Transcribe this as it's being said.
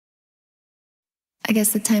I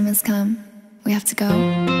guess the time has come. We have to go.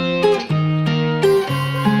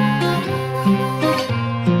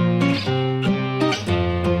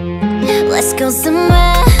 Let's go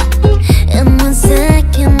somewhere. In 1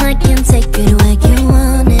 second I can take it where you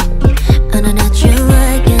want it. On a natural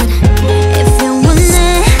wagon. If you want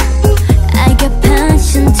it, I got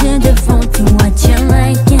passion to devote to what you're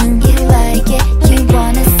liking. You like it, you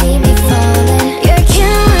wanna see me falling. You're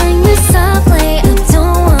killing me softly, I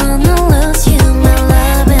don't wanna lose you. My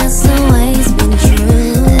love has always been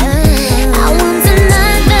true. I won't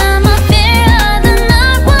deny that my fear of the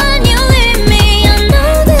night when you leave me. I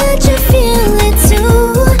know that you feel it too.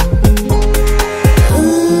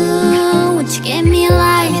 Ooh, won't you give me a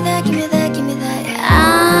light? Give me that, give me that, give me that.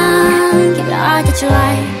 I'll give you all that you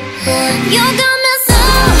like. You got me so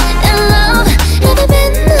in love. Never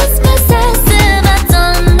been this possessive. I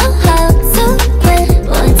don't know how to quit.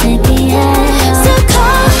 Won't take it out. So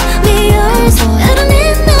call me yours. I don't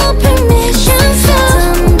need no permission. So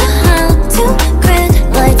don't know how to quit.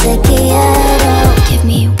 Won't take it out. Give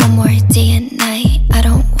me one more day and night. I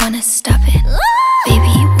don't wanna stop it.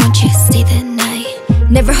 Baby, won't you stay the night?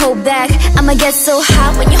 Never hold back. I'ma get so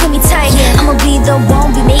hot when you hold me tight. I'ma be the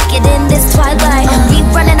one, we make it in this twilight. We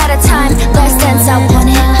running out of time. Last dance, I want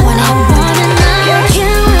it, want it, want it now. You're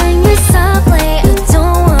killing me softly. I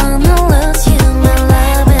don't wanna lose you. My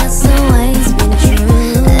love has always been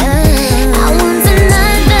true. I won't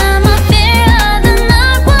deny that my fear of the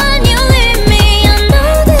night when you leave me. I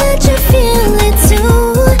know that you feel it too.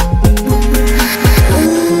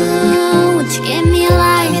 Ooh, won't you give me a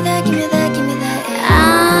light? Give me that, give me that, give me that.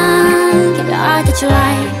 I'll give you all that you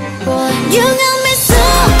like. You got me so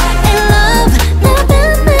in love. Never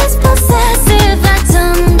been this possessive. I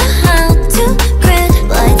don't know how to quit.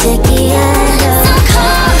 Boy, take it out. So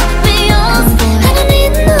call me yours. I don't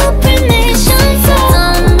need no permission. So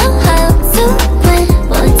don't know how to quit.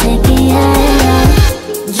 Boy, take it out.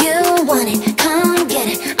 You want it, come get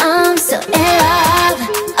it. I'm so in love.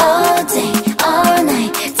 All day, all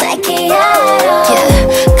night. Take it out. Yeah,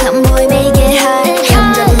 come boy, make it hot. Come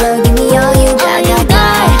double, give me all you got.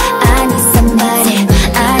 I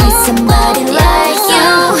need somebody like you.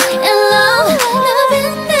 In love, never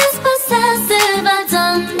been this possessive. I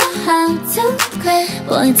don't know how to quit.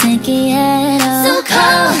 Boy, take it out. So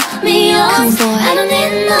call me yours. I don't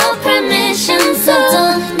need no permission. So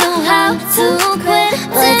don't know how to quit.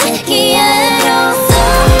 Boy, take it out. So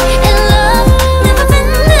in love, never been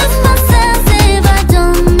this possessive. I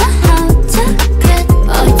don't know how to quit.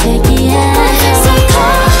 Boy, take it out. So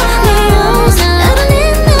call me yours. I don't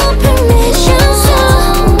need no permission. So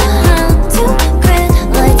don't know how to quit.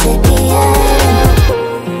 Boy, take it out.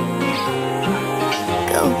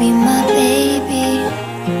 Go be my baby.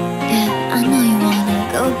 Yeah, I know you wanna.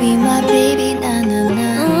 Go be my baby, na na na.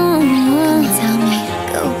 Come tell me.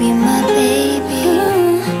 Go be my baby.